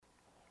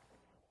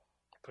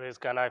Please,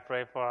 can I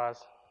pray for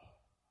us?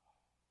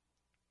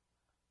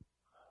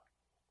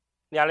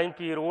 Nyalin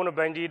piru na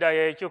bendi da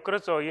ye chu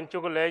Kristo in chu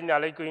le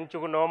nyalin ku in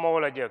chu no mo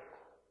la jek.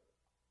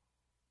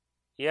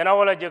 Yena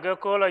wala jek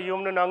ko la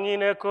yum na ngi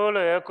ne ko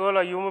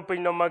la yum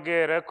pin no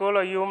magere ko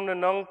la yum na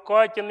nong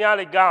ko chen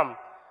nyali gam.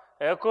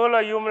 Ko la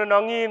yum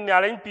na ngi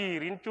nyalin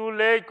pir in chu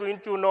le ku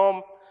in chu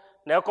nom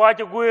ne ko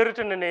chu guir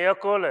tin ne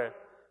ko le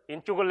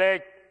in chu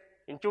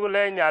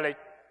le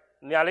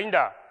nyalin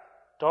da.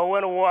 To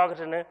wen wa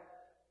ne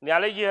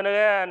nyalin ye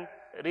ne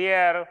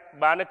rier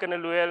bana ken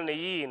luel ne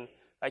yin.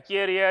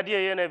 Achier ya dia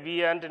yene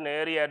biant ne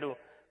area du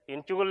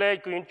in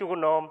chukule ku in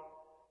chukunom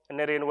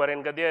ne rin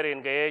waren ga dia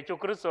rin ga chu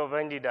Kristo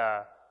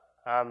vendida.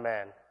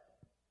 Amen.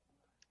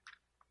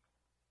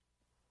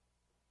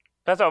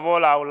 First of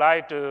all, I would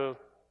like to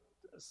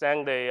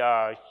thank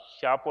the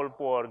chapel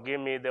for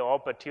giving me the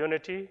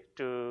opportunity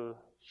to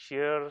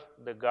share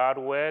the God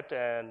word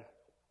and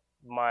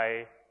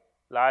my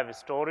life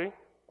story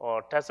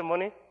or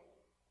testimony.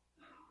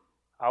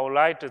 I would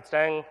like to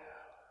thank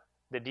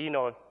the Dean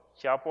of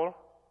Chapel,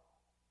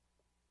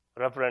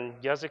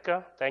 Reverend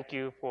Jessica. Thank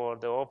you for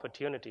the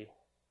opportunity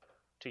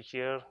to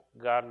share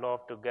God's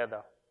love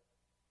together.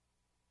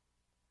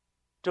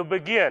 To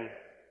begin,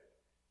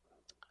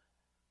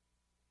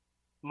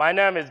 my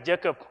name is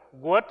Jacob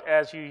Wood,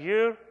 as you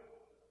heard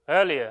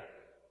earlier.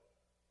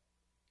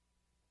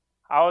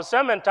 Our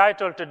sermon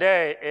title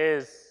today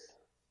is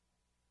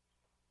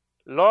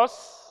Lost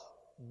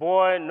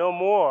Boy No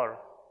More.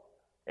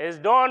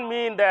 It don't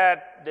mean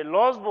that the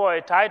Lost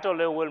Boy title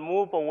will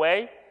move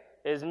away.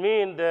 It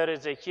means there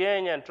is a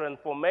change and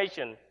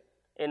transformation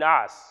in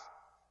us.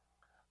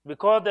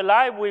 Because the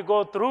life we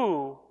go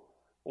through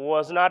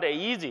was not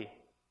easy.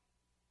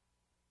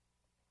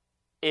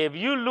 If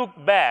you look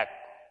back,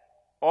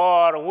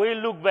 or we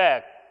look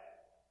back,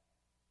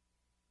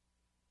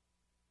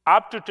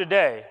 up to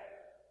today,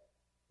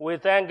 we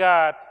thank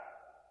God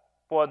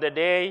for the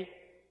day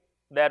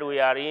that we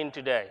are in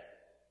today.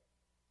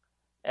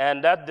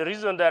 And that's the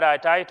reason that I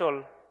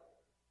titled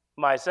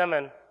my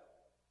sermon,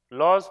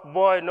 Lost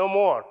Boy No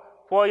More.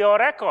 For your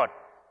record,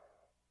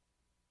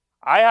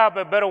 I have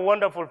a very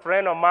wonderful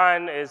friend of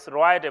mine is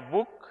write a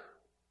book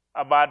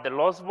about the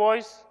lost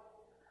boys,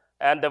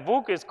 and the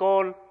book is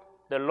called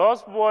The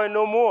Lost Boy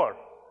No More.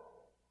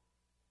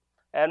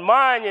 And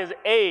mine is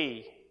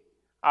A,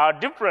 our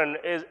different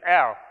is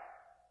L.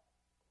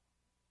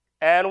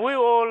 And we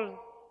all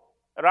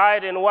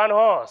ride in one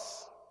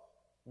horse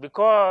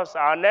because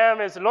our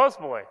name is Lost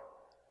Boy.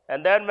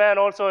 And that man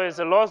also is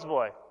a lost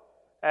boy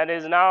and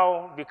is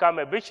now become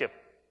a bishop.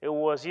 He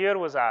was here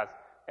with us,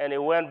 and he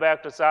went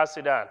back to South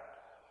Sudan.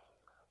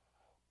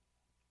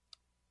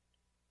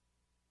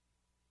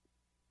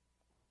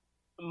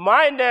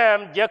 My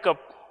name, Jacob,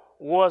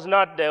 was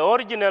not the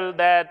original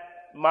that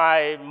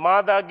my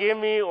mother gave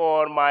me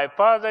or my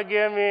father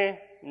gave me.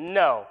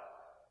 No.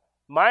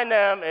 My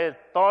name is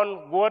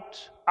Thornwood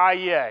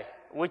Aye,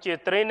 which is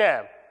three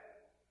names,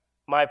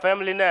 my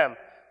family name.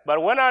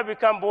 But when I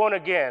become born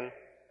again,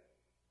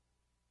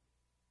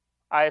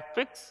 I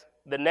fixed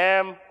the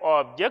name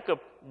of Jacob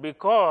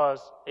because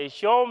it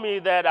showed me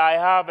that I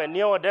have a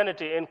new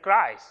identity in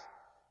Christ.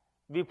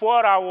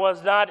 Before I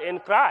was not in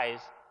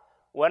Christ.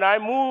 When I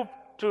moved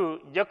to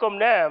Jacob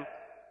name,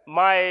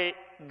 my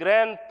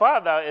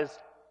grandfather is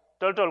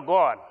total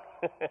gone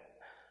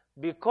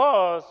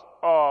because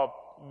of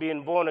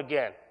being born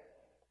again.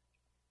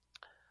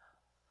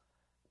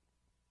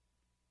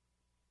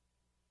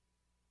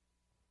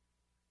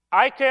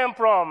 I came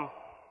from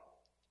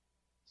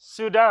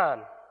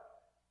Sudan.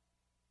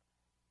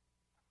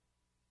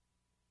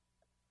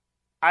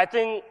 I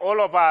think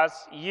all of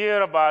us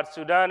hear about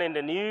Sudan in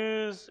the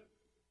news,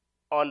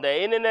 on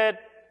the internet,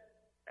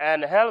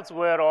 and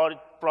elsewhere, or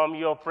from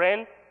your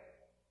friend.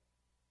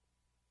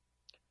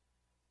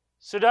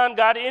 Sudan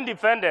got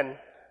independent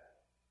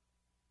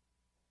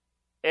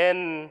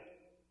in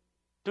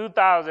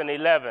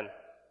 2011.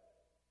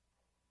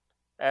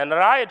 And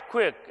right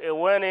quick, it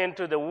went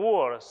into the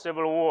war,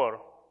 civil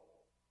war.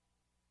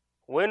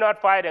 We're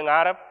not fighting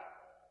Arab.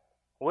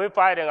 We're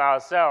fighting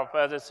ourselves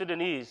as a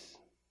Sudanese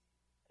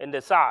in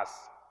the south.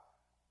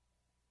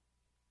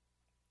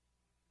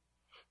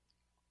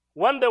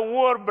 When the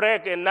war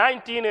broke in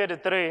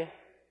 1983,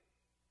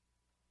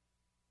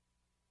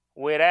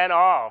 we ran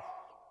off.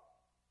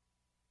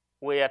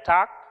 We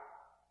attacked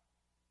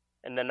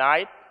in the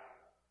night.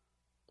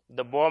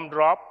 The bomb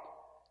dropped,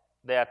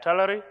 the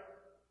artillery.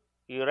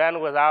 You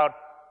ran without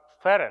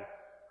parent,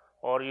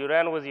 or you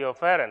ran with your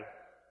parent,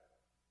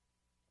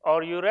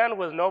 or you ran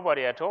with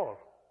nobody at all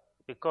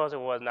because it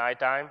was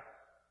nighttime,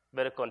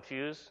 very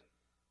confused.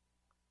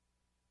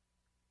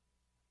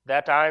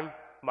 That time,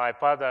 my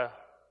father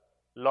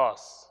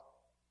lost,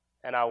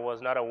 and I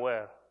was not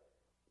aware.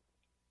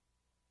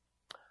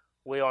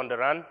 We're on the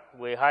run.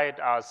 We hide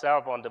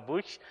ourselves on the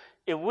bush.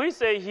 If we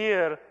say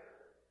here,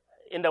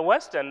 in the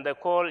Western, they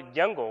call it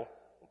jungle,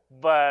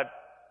 but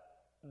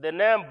the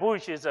name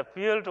bush is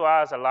appealed to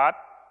us a lot,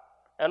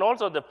 and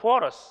also the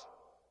forest.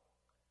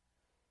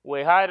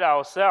 We hide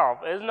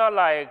ourselves. It's not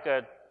like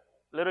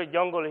little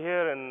jungle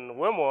here in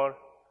Wilmore,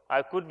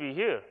 I could be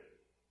here.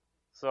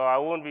 So I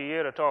won't be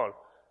here at all.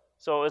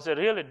 So it's a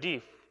really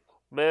deep,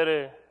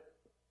 very,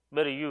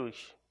 very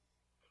huge.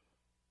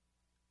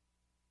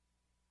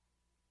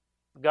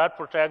 God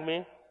protect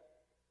me,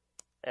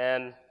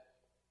 and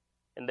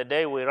in the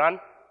day we run,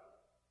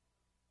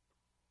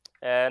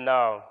 and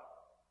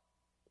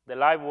the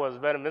life was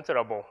very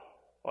miserable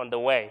on the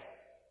way.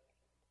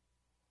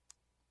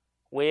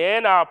 We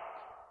end up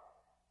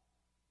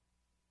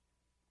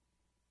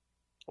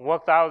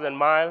walk 1,000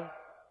 miles,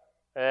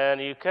 and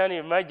you can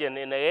imagine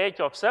in the age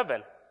of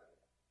 7,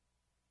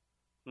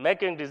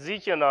 making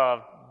decision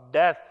of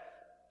death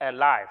and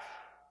life.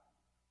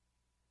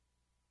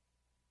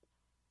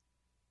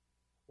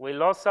 We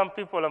lost some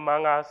people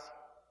among us,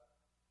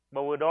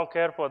 but we don't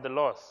care for the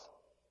loss.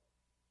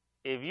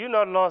 If you're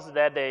not lost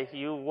that day,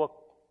 you work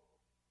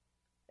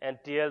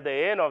until the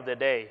end of the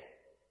day.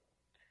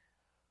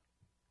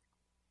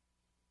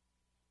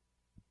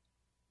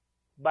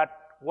 But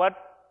what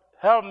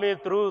helped me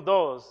through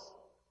those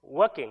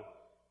working,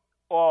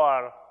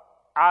 or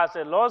as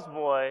a lost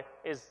boy,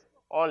 is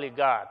only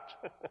God.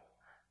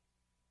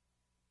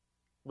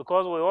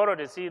 Because we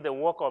already see the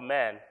work of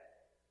man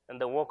and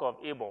the work of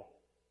evil.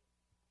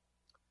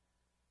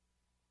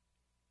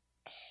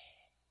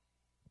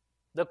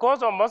 The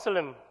cause of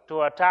Muslims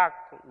to attack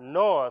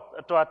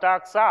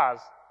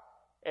SARS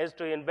is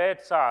to invade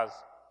SARS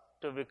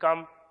to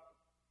become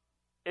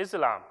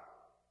Islam.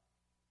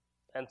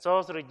 And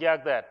SARS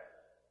reject that.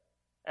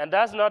 And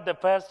that's not the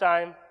first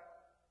time.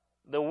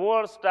 The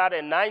war started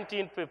in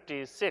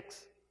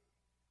 1956.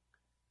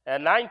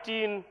 In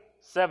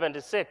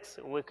 1976,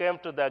 we came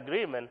to the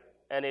agreement,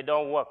 and it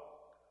don't work.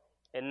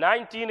 In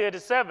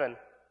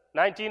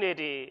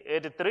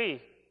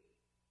 1983,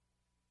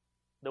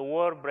 the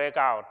war broke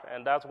out,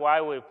 and that's why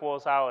we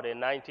forced out in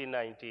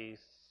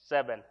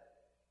 1997.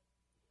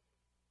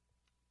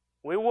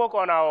 We walk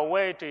on our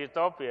way to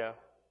Ethiopia.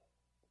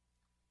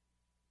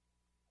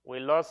 We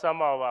lost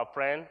some of our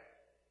friends,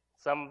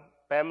 some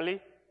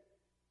family,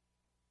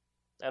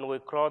 and we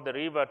crossed the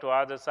river to the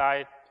other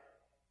side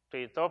to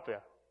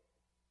Ethiopia.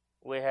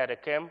 We had a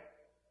camp.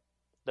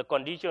 The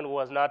condition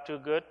was not too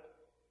good.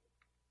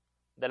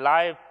 The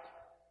life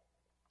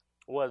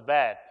was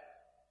bad.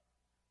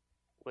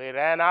 We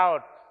ran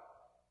out.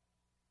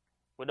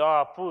 We don't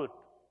have food.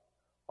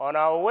 On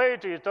our way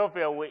to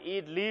Ethiopia, we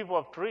eat leaves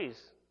of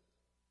trees,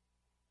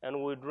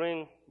 and we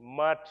drink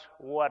mud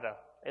water.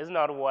 It's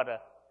not water.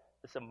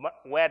 It's a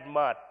wet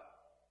mud.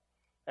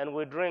 And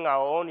we drink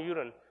our own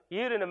urine.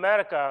 Here in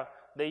America,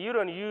 the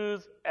urine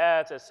used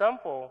as a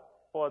sample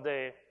for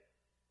the,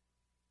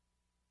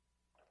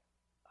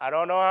 I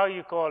don't know how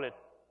you call it,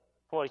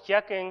 for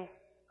checking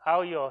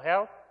how your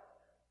health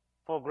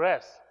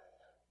progress.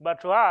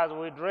 But to us,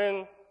 we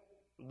drink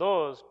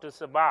those to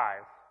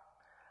survive.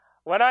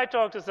 When I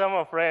talk to some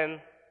of my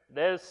friends,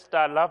 they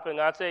start laughing.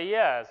 I say,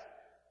 yes,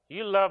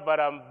 you laugh, but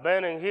I'm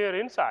burning here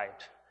inside.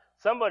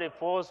 Somebody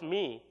forced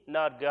me,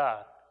 not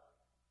God,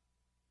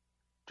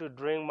 to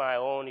drink my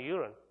own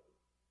urine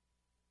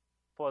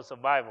for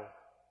survival.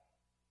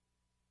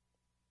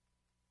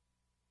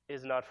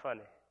 It's not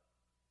funny.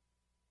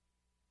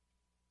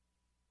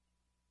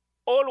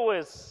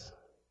 Always,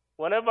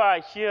 whenever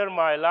I share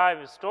my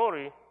life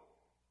story,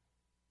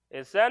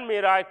 it sends me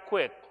right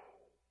quick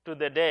to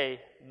the day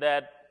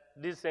that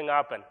this thing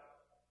happened.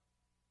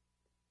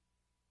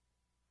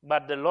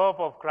 But the love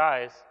of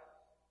Christ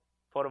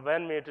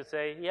prevents me to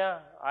say, yeah,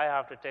 I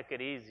have to take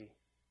it easy.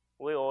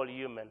 We're all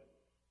human.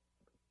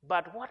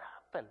 But what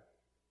happened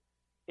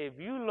if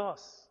you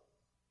lost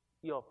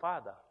your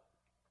father,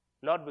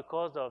 not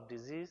because of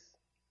disease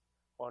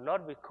or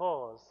not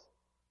because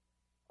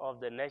of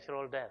the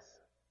natural death?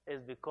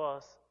 It's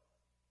because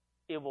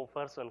evil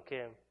person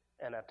came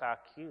and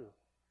attacked you.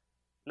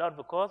 Not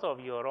because of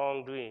your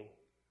wrongdoing,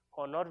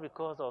 or not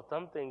because of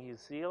something you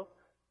seal,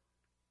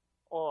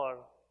 or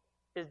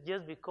it's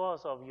just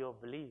because of your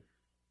belief.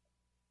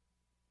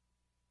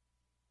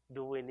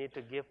 Do we need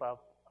to give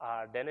up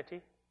our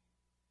identity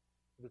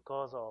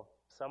because of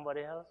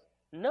somebody else?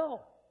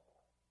 No,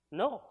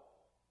 no.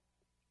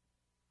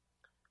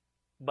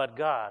 But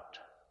God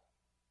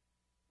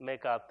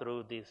make us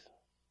through this.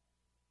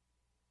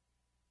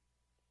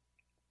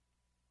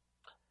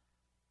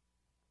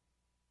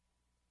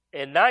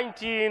 In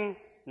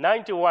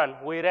 1991,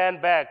 we ran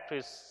back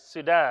to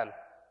Sudan,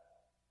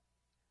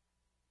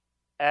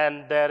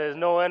 and there is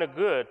no any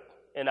good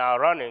in our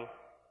running.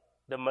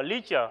 The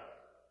militia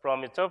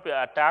from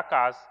Ethiopia attacked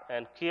us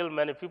and killed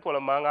many people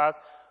among us.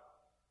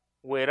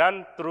 We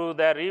ran through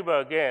that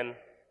river again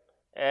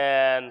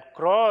and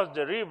crossed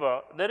the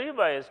river. The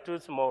river is too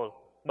small,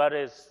 but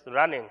it's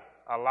running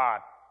a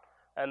lot.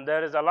 And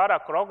there is a lot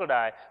of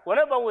crocodile.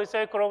 Whenever we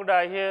say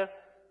crocodile here,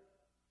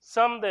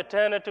 some they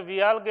turn it to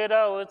be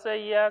alligator, we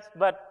say yes,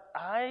 but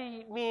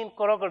I mean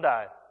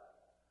crocodile.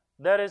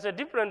 There is a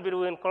difference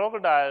between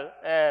crocodile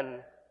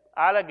and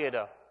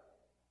alligator.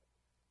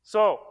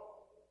 So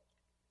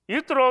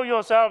you throw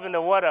yourself in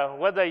the water,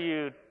 whether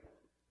you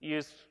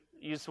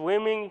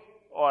swimming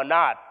or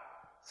not,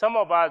 Some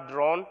of us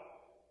drown,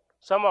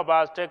 some of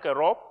us take a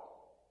rope,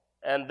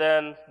 and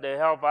then they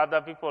help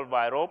other people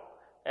by rope,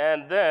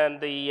 and then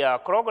the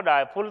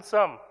crocodile pulls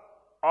some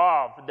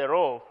off the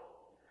rope,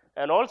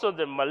 and also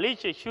the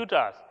militia shoot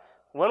us.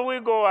 When we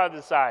go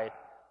outside,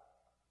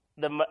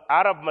 the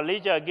Arab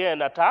militia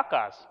again attack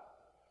us.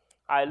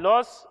 I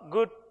lost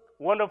good,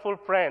 wonderful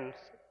friends,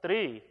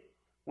 3.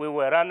 We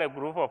were run a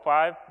group of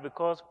 5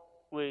 because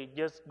we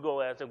just go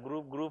as a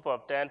group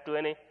of 10,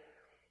 20.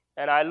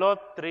 And I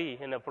lost 3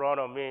 in front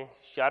of me,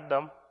 shot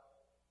them,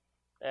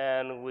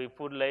 and we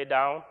lay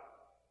down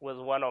with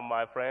one of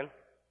my friends.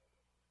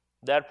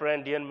 That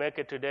friend didn't make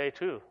it today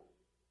too.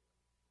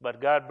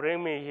 But God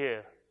bring me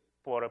here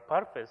for a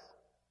purpose.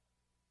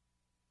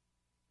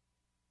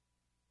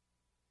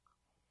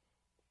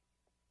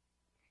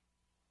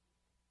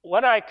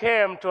 When I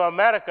came to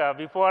America,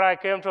 before I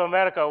came to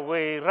America,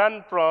 we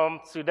ran from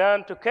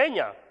Sudan to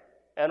Kenya,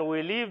 and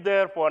we lived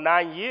there for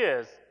 9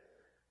 years.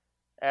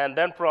 And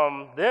then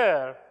from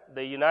there,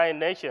 the United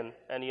Nations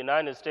and the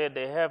United States,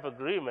 they have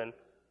agreement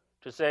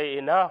to say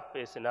enough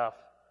is enough.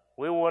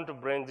 We want to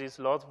bring this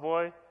lost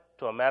boy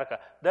to America.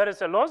 There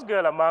is a lost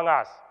girl among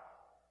us.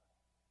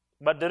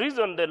 But the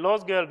reason the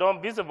lost girl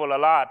don't visible a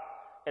lot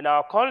in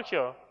our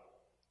culture,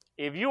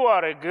 if you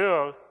are a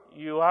girl,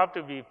 you have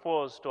to be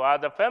forced to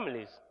other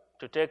families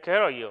to take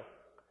care of you.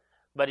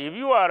 But if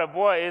you are a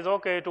boy, it's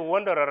okay to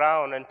wander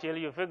around until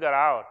you figure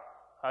out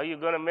how you're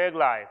going to make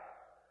life.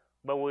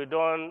 But we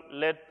don't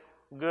let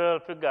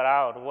girls figure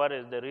out what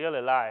is the real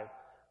life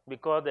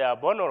because they are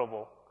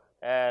vulnerable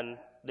and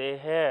they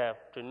have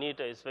to need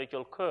a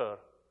special care.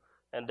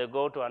 And they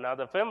go to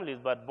another families,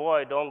 but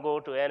boy, don't go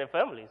to any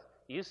families.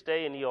 You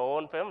stay in your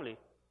own family.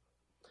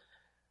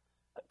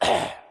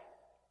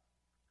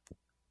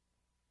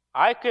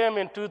 I came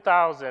in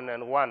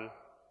 2001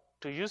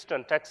 to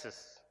Houston,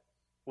 Texas.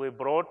 We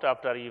brought,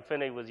 after you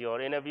finish with your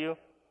interview,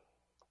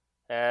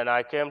 and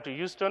I came to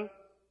Houston,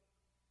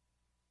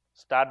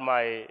 start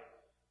my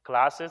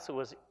classes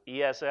with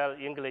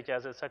ESL, English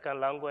as a second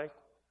language,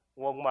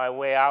 work my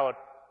way out.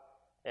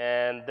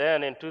 And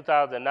then in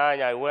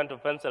 2009, I went to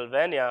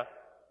Pennsylvania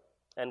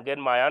and get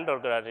my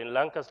undergrad in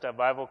Lancaster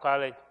Bible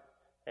College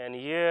and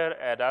here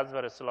at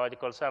Asbury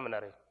Theological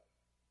Seminary.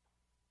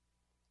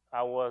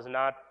 I was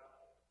not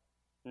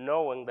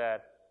knowing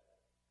that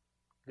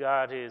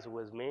God is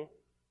with me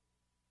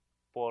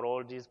for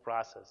all this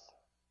process.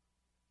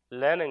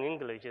 Learning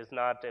English is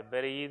not a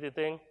very easy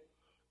thing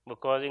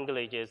because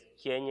English is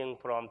changing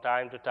from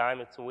time to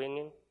time, it's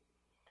swinging.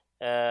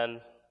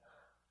 And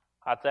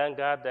I thank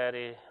God that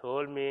He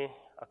hold me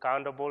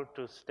accountable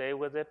to stay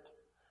with it.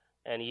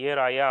 And here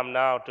I am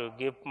now to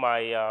give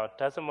my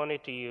testimony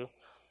to you.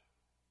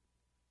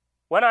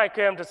 When I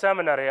came to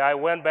seminary, I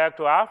went back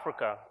to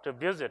Africa to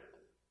visit.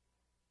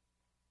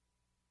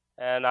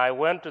 And I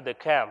went to the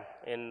camp,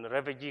 in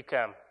refugee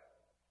camp.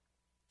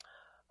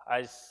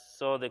 I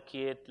saw the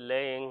kid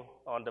laying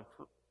on the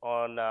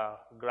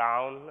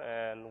ground,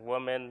 and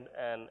women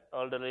and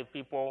elderly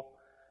people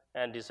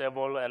and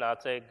disabled, and I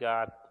said,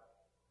 God,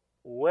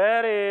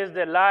 where is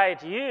the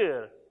light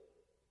here?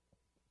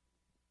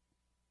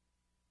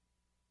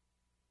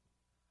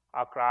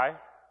 I cried.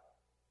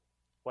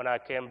 When I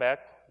came back,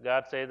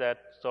 God said that,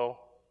 so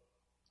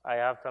I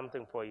have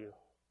something for you.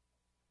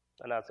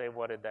 And I said,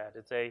 what is that?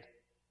 It says,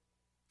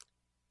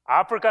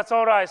 Africa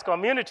Sunrise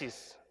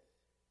Communities.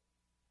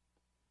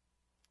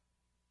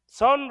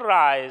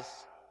 Sunrise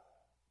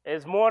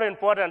is more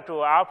important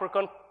to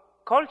African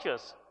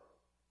cultures.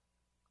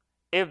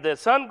 If the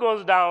sun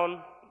goes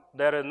down,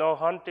 there is no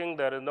hunting,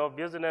 there is no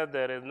business,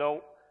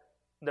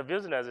 the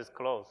business is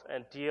closed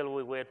until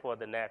we wait for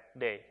the next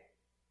day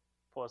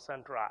for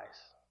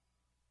sunrise.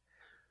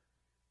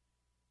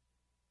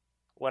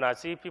 When I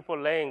see people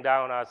laying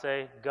down, I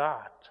say,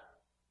 God,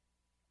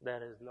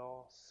 there is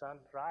no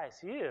sunrise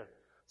here.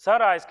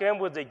 Sunrise came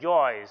with the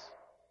joys.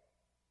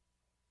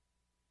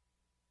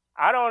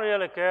 I don't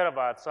really care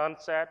about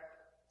sunset,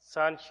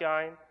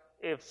 sunshine.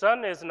 If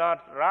sun is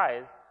not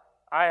rise,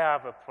 I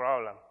have a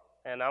problem,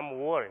 and I'm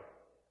worried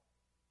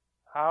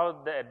how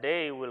the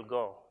day will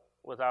go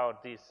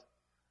without this.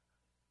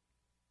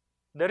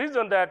 The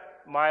reason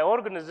that my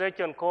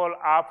organization called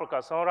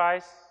Africa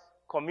Sunrise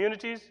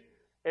Communities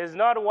is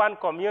not one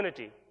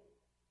community.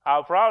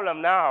 Our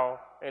problem now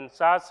in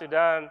South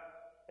Sudan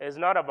is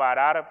not about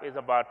Arab, it's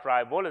about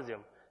tribalism.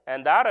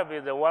 And the Arab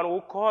is the one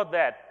who caused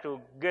that to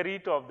get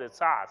rid of the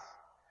South.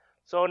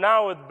 So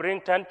now it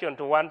brings tension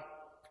to one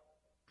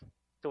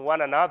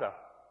another.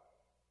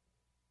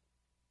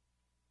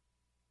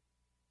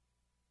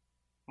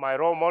 My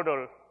role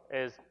model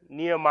is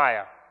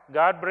Nehemiah.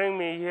 God bring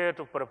me here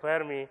to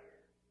prepare me.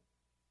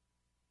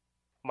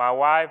 My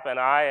wife and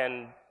I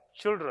and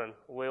children,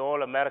 we're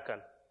all American,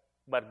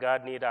 but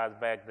God needs us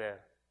back there.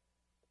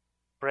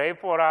 Pray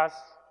for us,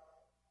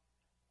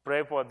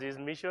 pray for this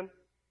mission,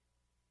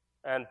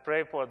 and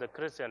pray for the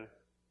Christian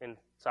in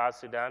South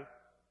Sudan.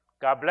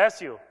 God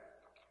bless you.